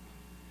gospel.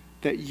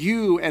 That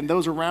you and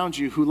those around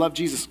you who love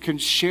Jesus can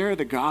share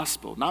the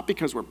gospel, not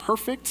because we're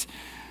perfect,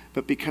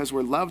 but because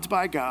we're loved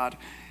by God.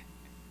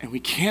 And we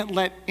can't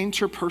let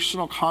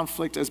interpersonal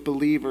conflict as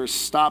believers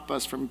stop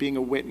us from being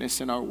a witness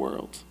in our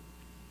world.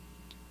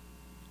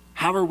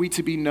 How are we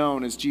to be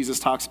known, as Jesus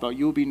talks about?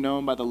 You will be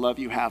known by the love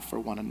you have for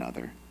one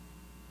another.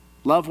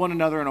 Love one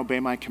another and obey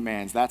my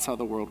commands. That's how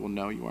the world will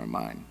know you are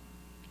mine.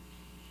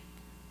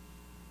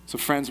 So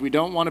friends, we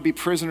don't want to be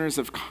prisoners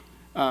of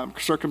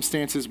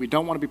circumstances. We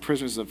don't want to be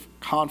prisoners of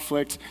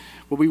conflict.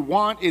 What we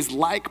want is,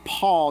 like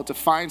Paul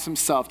defines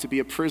himself, to be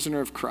a prisoner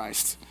of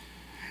Christ.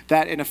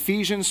 That in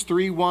Ephesians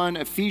 3:1,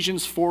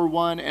 Ephesians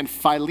 4:1, and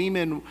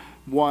Philemon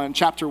 1,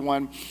 chapter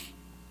 1,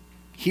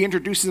 he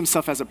introduces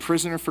himself as a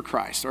prisoner for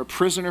Christ, or a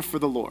prisoner for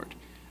the Lord,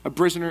 a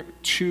prisoner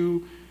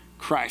to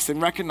Christ, and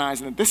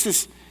recognizing that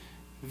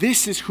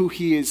this is who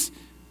he is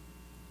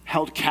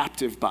held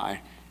captive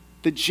by.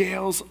 The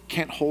jails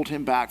can't hold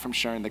him back from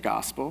sharing the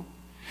gospel.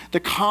 The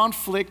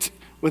conflict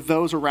with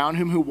those around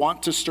him who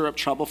want to stir up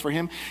trouble for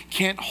him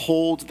can't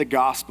hold the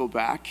gospel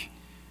back.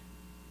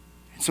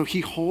 And so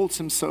he holds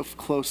himself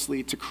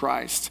closely to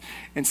Christ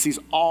and sees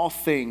all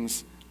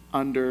things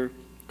under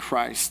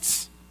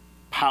Christ's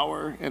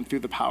power and through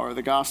the power of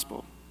the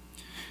gospel.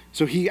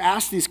 So he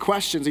asks these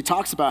questions. He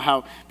talks about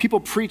how people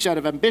preach out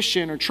of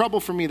ambition or trouble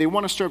for me. They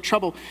want to stir up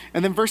trouble.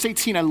 And then verse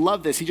 18, I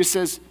love this. He just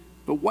says,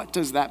 but what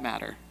does that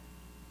matter?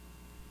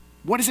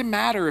 What does it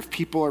matter if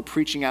people are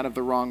preaching out of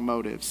the wrong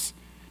motives?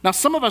 Now,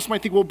 some of us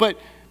might think, well, but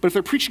if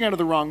they're preaching out of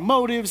the wrong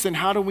motives, then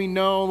how do we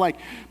know?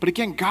 But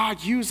again,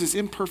 God uses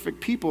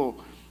imperfect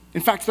people. In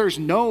fact, there's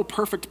no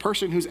perfect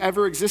person who's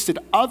ever existed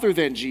other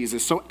than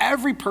Jesus. So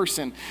every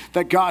person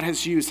that God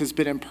has used has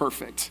been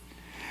imperfect.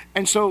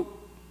 And so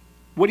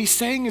what he's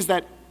saying is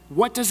that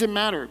what does it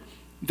matter?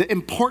 The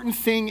important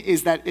thing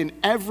is that in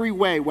every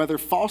way, whether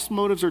false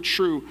motives or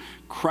true,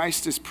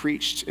 Christ is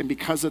preached. And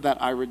because of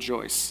that, I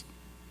rejoice.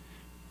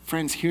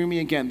 Friends, hear me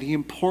again. The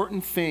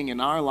important thing in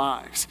our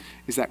lives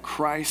is that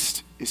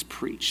Christ is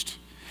preached.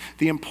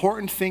 The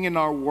important thing in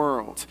our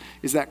world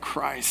is that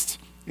Christ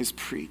is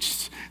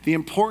preached. The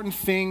important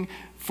thing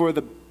for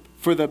the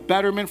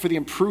betterment, for the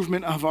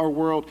improvement of our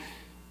world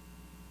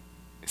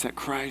is that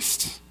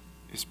Christ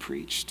is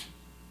preached.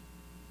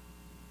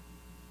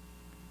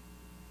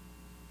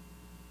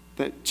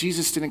 That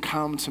Jesus didn't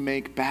come to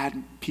make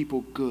bad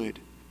people good.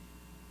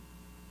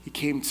 He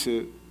came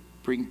to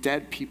bring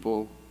dead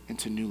people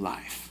into new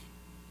life.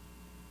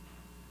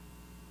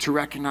 To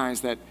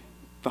recognize that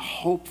the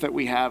hope that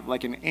we have,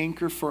 like an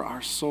anchor for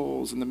our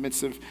souls in the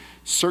midst of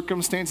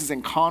circumstances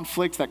and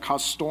conflicts that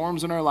cause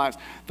storms in our lives,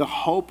 the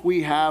hope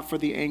we have for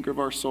the anchor of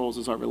our souls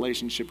is our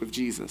relationship with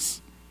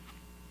Jesus.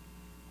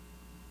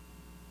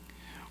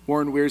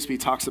 Warren Wiersbe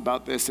talks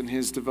about this in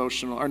his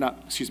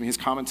his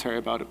commentary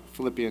about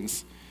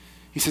Philippians.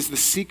 He says, the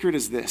secret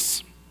is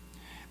this,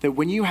 that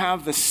when you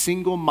have the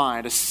single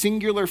mind, a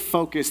singular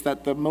focus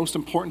that the most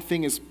important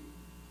thing is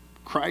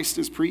Christ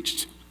is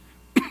preached,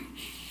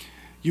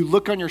 you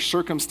look on your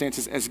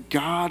circumstances as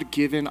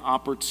God-given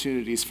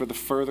opportunities for the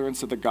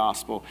furtherance of the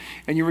gospel.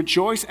 And you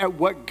rejoice at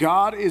what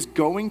God is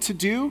going to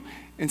do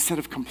instead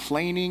of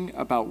complaining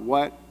about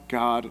what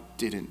God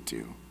didn't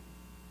do.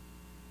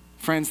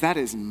 Friends, that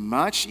is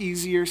much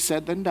easier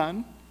said than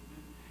done.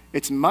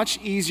 It's much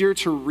easier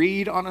to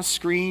read on a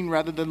screen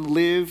rather than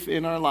live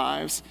in our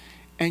lives.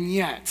 And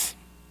yet,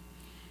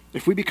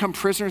 if we become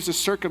prisoners of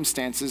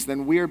circumstances,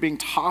 then we are being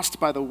tossed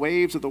by the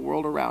waves of the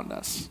world around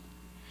us.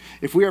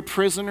 If we are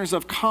prisoners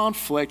of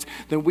conflict,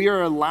 then we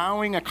are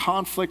allowing a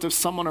conflict of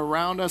someone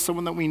around us,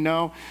 someone that we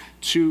know,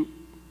 to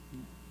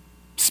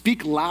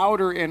speak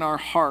louder in our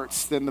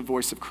hearts than the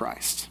voice of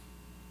Christ.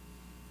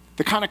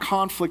 The kind of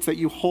conflict that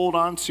you hold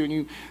on to and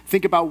you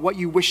think about what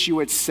you wish you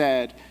had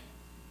said,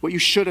 what you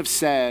should have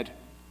said,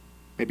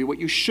 maybe what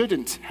you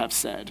shouldn't have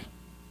said.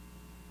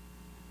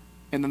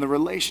 And then the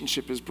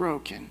relationship is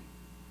broken.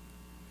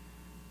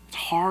 It's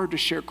hard to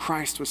share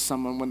Christ with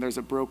someone when there's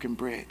a broken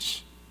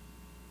bridge.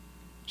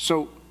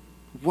 So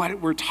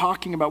what we're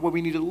talking about, what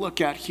we need to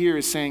look at here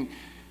is saying,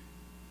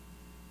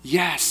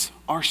 yes,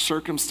 our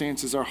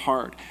circumstances are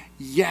hard.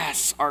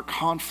 Yes, our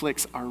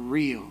conflicts are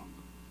real.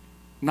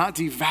 Not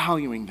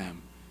devaluing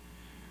them.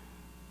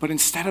 But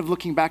instead of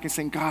looking back and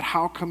saying, God,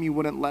 how come you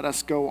wouldn't let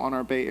us go on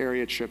our Bay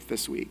Area trip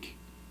this week?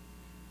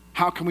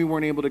 How come we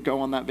weren't able to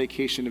go on that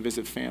vacation to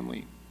visit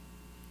family?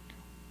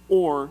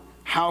 Or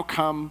how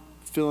come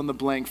fill in the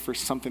blank for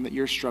something that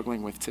you're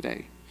struggling with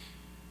today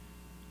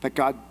that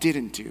God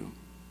didn't do?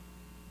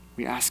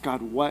 We ask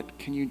God, what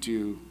can you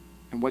do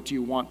and what do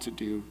you want to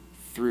do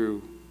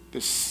through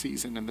this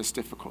season and this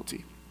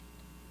difficulty?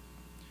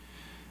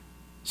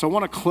 So I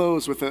want to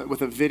close with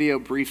a video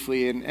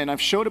briefly, and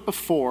I've showed it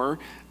before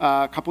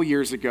a couple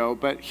years ago,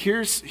 but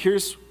here's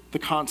the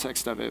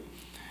context of it.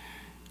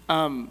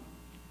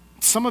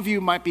 Some of you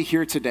might be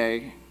here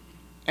today,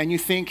 and you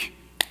think,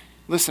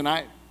 listen,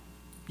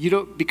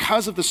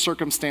 because of the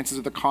circumstances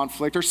of the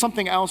conflict or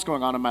something else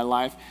going on in my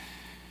life,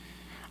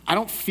 I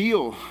don't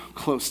feel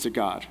close to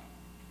God.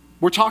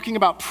 We're talking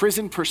about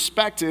prison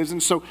perspectives,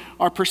 and so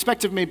our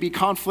perspective may be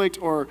conflict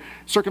or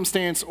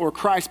circumstance or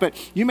Christ, but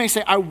you may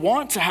say, I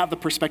want to have the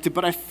perspective,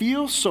 but I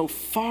feel so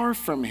far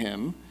from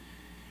him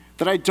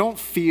that I don't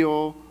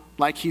feel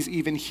like he's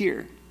even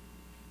here.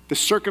 The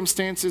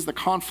circumstances, the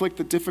conflict,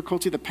 the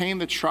difficulty, the pain,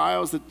 the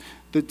trials,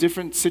 the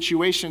different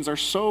situations are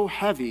so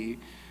heavy,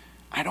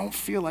 I don't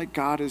feel like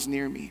God is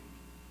near me.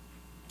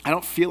 I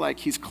don't feel like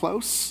he's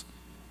close.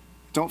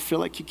 I don't feel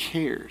like he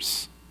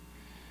cares.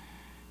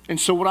 And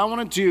so what I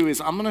want to do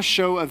is I'm going to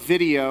show a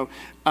video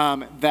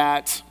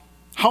that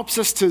helps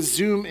us to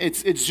zoom. It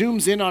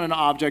zooms in on an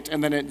object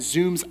and then it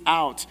zooms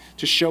out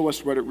to show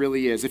us what it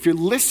really is. If you're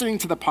listening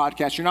to the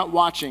podcast, you're not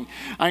watching,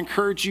 I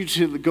encourage you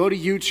to go to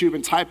YouTube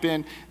and type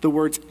in the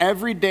words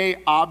everyday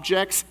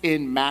objects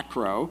in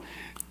macro.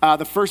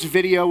 The first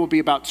video will be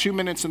about 2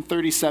 minutes and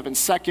 37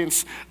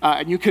 seconds,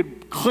 and you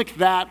could click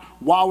that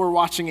while we're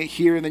watching it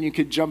here, and then you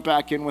could jump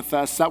back in with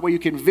us. That way you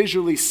can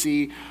visually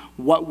see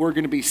what we're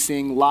going to be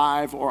seeing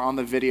live or on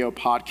the video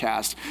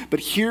podcast. But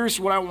here's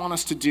what I want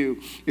us to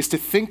do, is to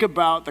think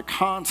about the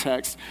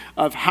context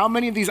of how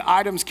many of these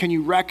items can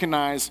you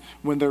recognize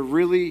when they're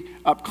really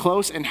up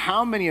close, and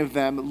how many of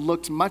them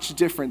looked much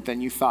different than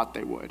you thought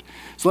they would.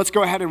 So let's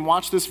go ahead and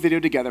watch this video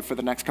together for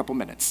the next couple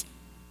minutes.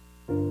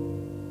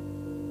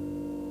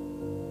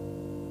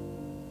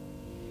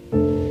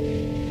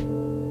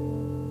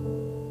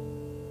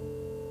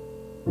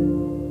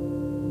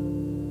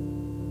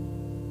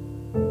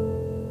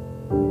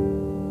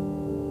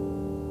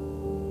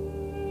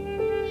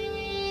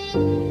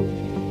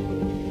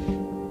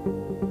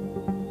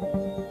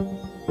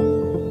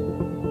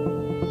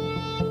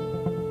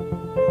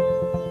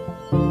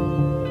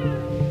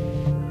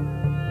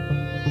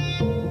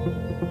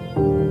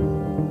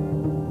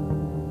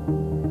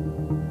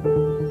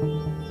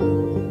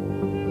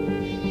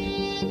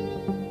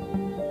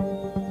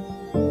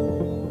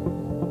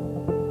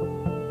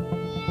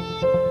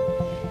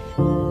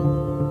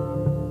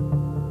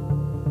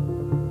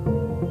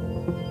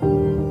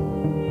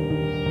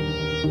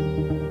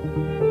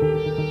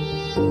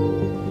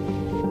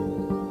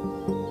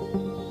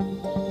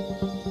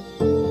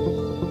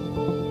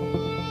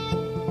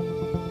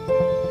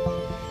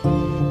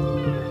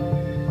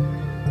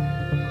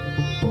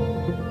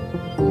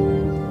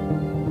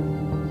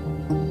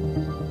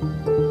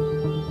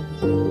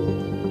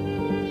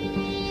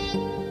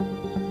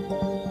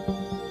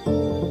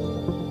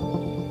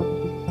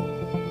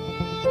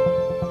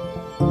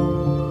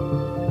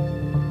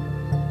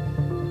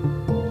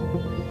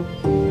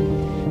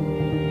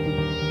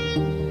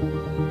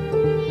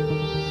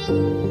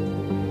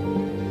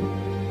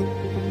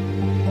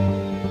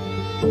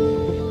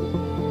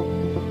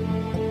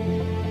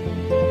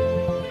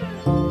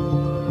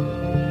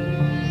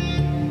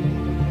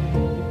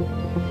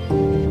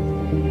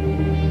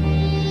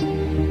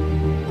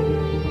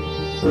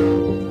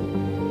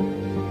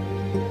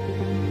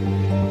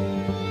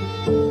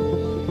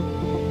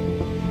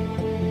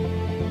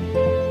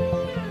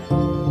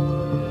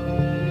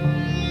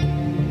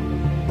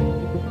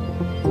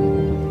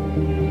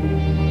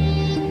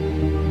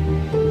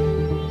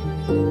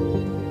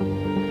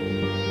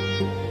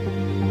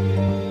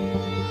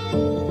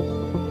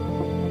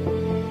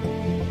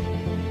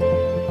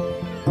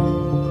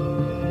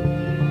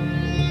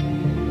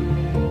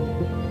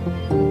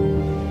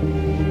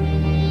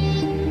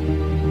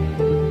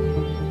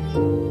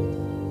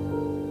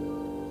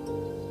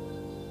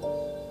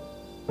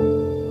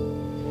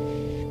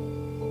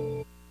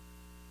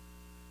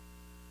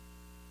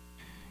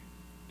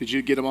 Did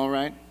you get them all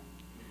right?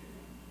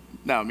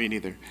 No, me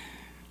neither.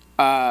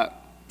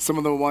 Some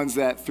of the ones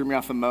that threw me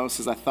off the most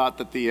is I thought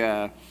that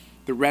the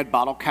red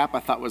bottle cap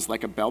I thought was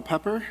like a bell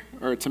pepper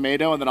or a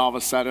tomato, and then all of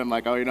a sudden I'm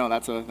like, oh,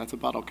 that's a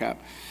bottle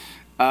cap.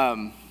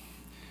 I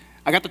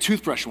got the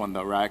toothbrush one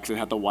though, right? Because it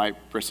had the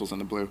white bristles and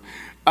the blue,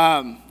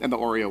 and the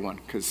Oreo one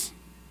because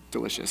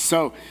delicious.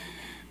 So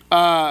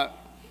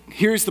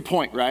here's the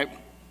point, right?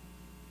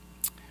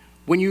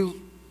 When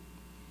you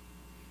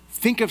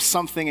think of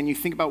something and you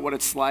think about what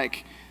it's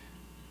like,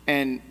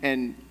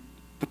 and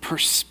the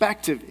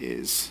perspective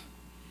is,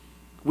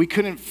 we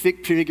couldn't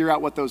figure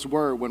out what those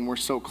were when we're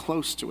so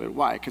close to it.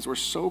 Why? Because we're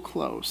so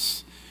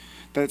close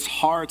that it's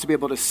hard to be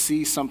able to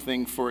see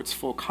something for its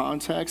full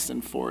context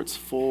and for its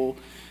full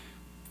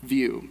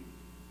view.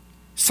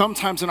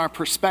 Sometimes in our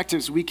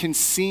perspectives, we can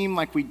seem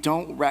like we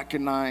don't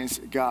recognize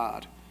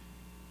God.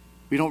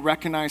 We don't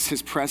recognize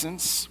his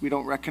presence. We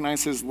don't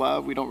recognize his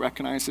love. We don't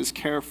recognize his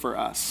care for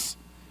us.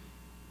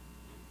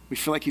 We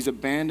feel like he's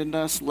abandoned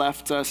us,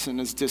 left us, and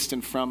is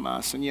distant from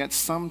us. And yet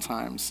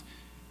sometimes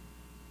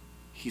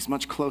he's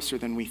much closer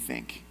than we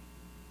think.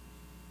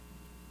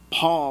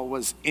 Paul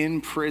was in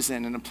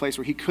prison in a place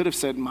where he could have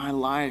said, my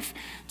life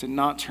did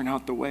not turn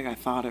out the way I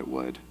thought it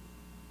would.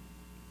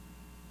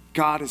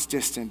 God is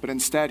distant, but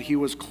instead he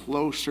was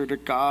closer to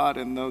God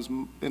in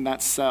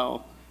that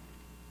cell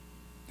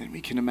than we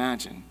can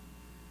imagine.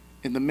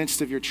 In the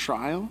midst of your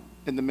trial,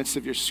 in the midst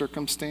of your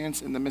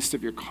circumstance, in the midst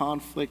of your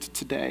conflict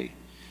today,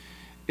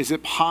 is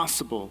it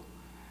possible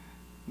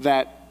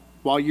that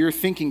while you're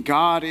thinking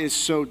God is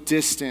so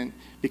distant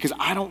because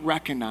I don't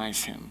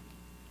recognize him,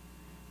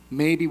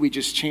 maybe we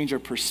just change our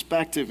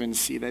perspective and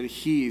see that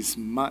he's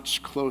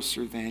much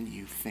closer than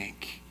you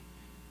think.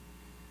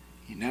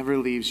 He never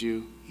leaves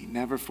you. He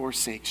never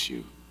forsakes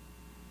you.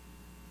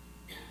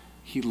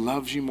 He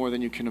loves you more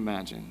than you can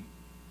imagine.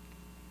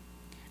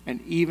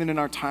 And even in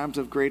our times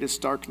of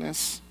greatest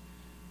darkness,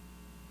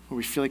 where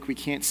we feel like we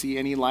can't see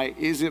any light,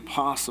 is it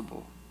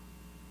possible?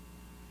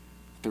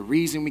 The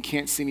reason we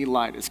can't see any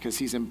light is because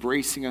he's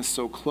embracing us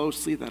so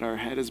closely that our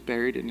head is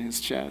buried in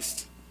his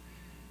chest.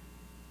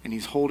 and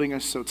he's holding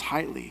us so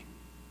tightly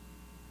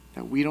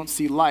that we don't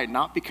see light,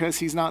 not because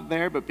he's not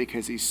there, but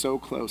because he's so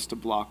close to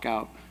block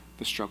out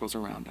the struggles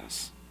around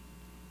us.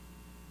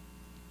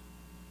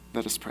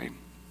 Let us pray.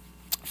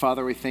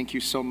 Father, we thank you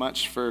so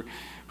much for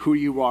who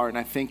you are, and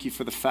I thank you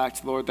for the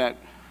fact, Lord, that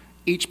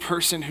each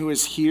person who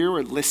is here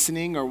or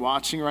listening or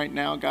watching right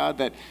now, God,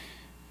 that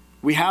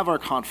we have our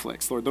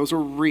conflicts, Lord. Those are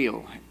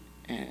real,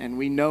 and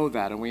we know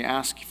that, and we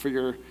ask for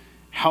your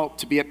help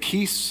to be at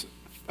peace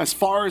as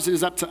far as it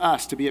is up to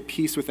us to be at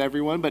peace with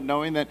everyone, but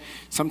knowing that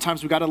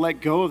sometimes we've got to let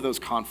go of those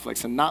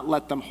conflicts and not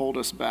let them hold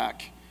us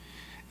back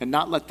and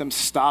not let them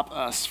stop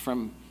us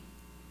from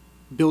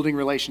building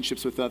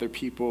relationships with other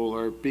people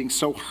or being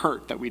so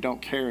hurt that we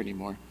don't care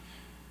anymore.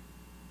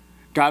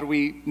 God,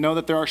 we know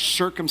that there are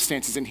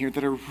circumstances in here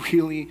that are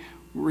really,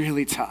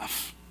 really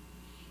tough.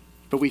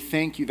 But we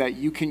thank you that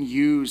you can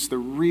use the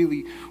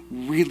really,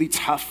 really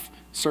tough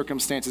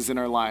circumstances in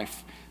our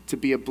life to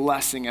be a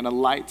blessing and a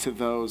light to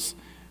those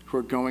who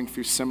are going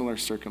through similar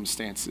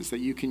circumstances, that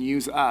you can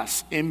use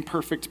us,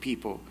 imperfect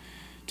people,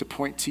 to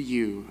point to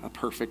you, a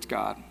perfect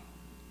God.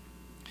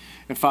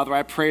 And Father,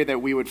 I pray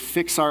that we would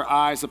fix our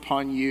eyes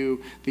upon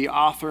you, the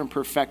author and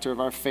perfecter of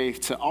our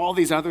faith, to all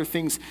these other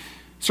things,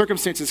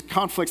 circumstances,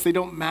 conflicts, they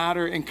don't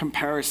matter in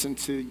comparison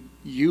to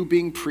you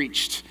being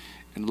preached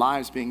and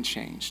lives being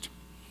changed.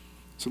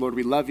 So Lord,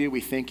 we love you.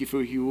 We thank you for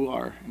who you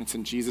are. And it's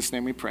in Jesus'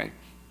 name we pray.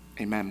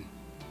 Amen.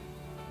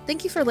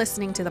 Thank you for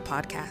listening to the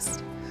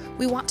podcast.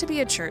 We want to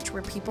be a church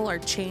where people are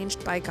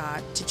changed by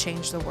God to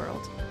change the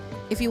world.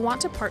 If you want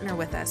to partner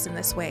with us in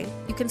this way,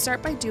 you can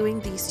start by doing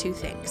these two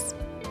things.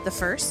 The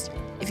first,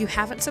 if you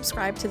haven't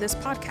subscribed to this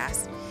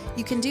podcast,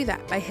 you can do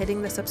that by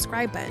hitting the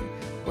subscribe button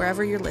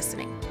wherever you're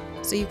listening,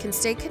 so you can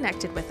stay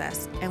connected with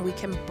us and we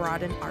can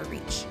broaden our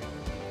reach.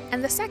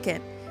 And the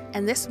second,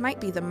 and this might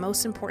be the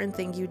most important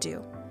thing you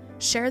do,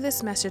 share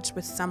this message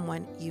with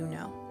someone you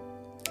know.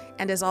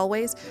 And as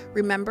always,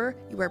 remember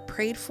you are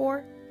prayed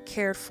for,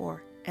 cared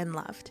for, and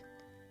loved.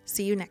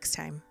 See you next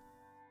time.